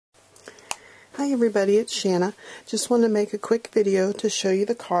Hi everybody, it's Shanna. Just wanted to make a quick video to show you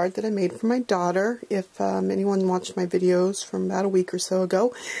the card that I made for my daughter. If anyone watched my videos from about a week or so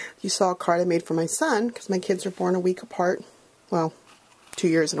ago, you saw a card I made for my son, because my kids are born a week apart. Well, 2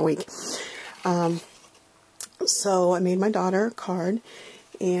 years and a week. So I made my daughter a card,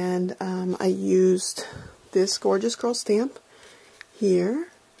 and I used this Gorgeous Girl stamp here.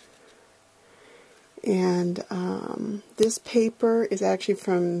 And this paper is actually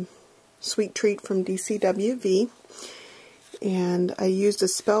from Sweet Treat from DCWV, and I used a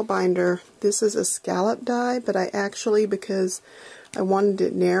spellbinder. This is a scallop die, but I actually, because I wanted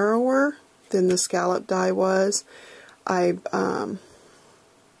it narrower than the scallop die was, I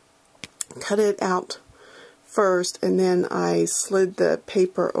cut it out first, and then I slid the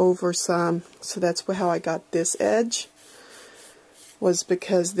paper over some, so that's how I got this edge, was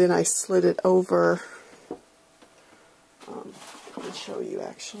because then I slid it over. Let me show you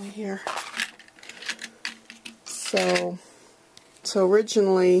actually here. So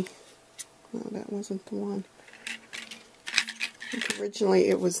originally, no, that wasn't the one. I think originally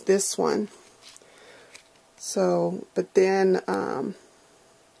it was this one. So, but then,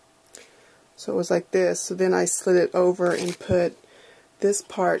 so it was like this. So then I slid it over and put this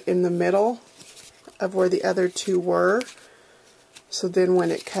part in the middle of where the other two were. So then when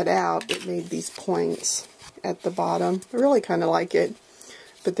it cut out, it made these points at the bottom. I really kind of like it,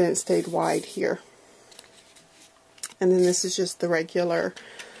 but then it stayed wide here. And then this is just the regular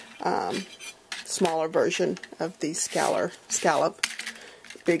smaller version of the scallop,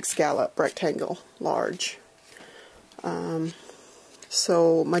 big scallop, rectangle, large.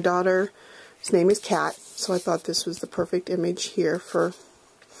 So my daughter's name is Kat, so I thought this was the perfect image here for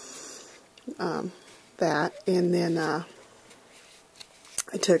that. And then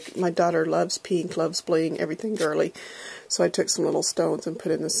I took, my daughter loves pink, loves bling, everything girly. So I took some little stones and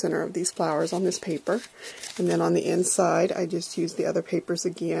put in the center of these flowers on this paper. And then on the inside, I just used the other papers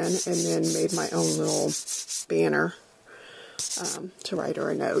again and then made my own little banner to write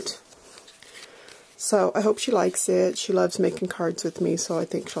her a note. So I hope she likes it. She loves making cards with me, so I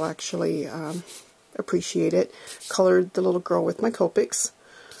think she'll actually appreciate it. Colored the little girl with my Copics.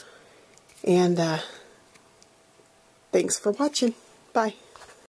 And thanks for watching. Bye.